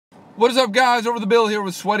What is up, guys? Over the Bill here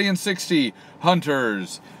with Sweaty and 60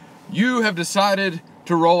 Hunters. You have decided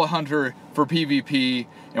to roll a hunter for PvP,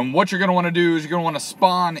 and what you're going to want to do is you're going to want to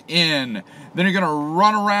spawn in. Then you're going to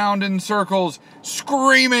run around in circles,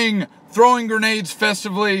 screaming, throwing grenades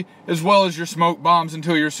festively, as well as your smoke bombs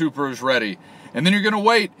until your super is ready. And then you're going to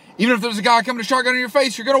wait. Even if there's a guy coming to shotgun in your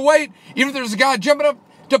face, you're going to wait. Even if there's a guy jumping up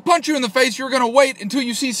to punch you in the face, you're going to wait until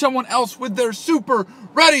you see someone else with their super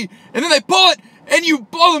ready. And then they pull it, and you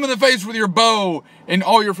blow them in the face with your bow. And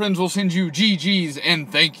all your friends will send you GGs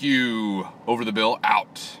and thank you. Over the Bill,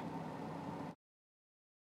 out.